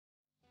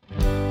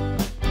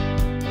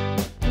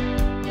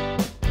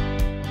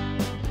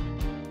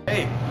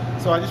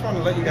So I just want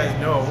to let you guys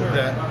know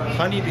that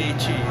Honeybee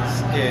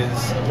cheese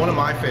is one of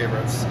my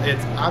favorites.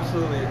 It's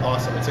absolutely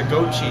awesome. It's a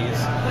goat cheese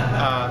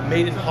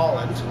made in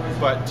Holland,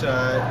 but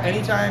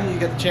anytime you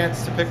get the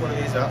chance to pick one of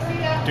these up,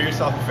 do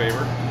yourself a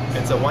favor.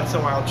 It's a once in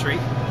a while treat,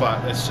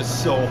 but it's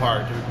just so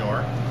hard to ignore.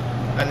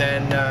 And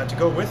then to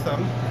go with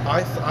them,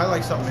 I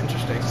like something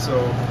interesting. So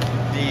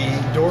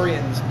the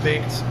Dorian's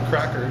baked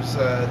crackers,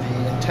 the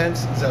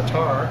intense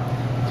za'atar,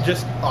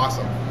 just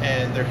awesome.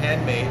 And they're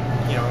handmade,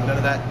 you know, none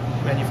of that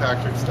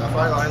manufactured stuff.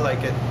 I like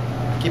it,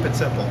 keep it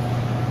simple.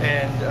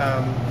 And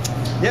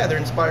yeah, they're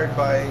inspired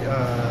by,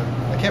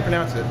 I can't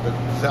pronounce it, but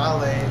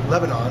Zale,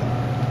 Lebanon.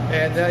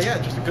 And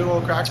yeah, just a good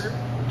old cracker.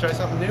 Try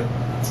something new.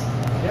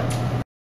 Yeah.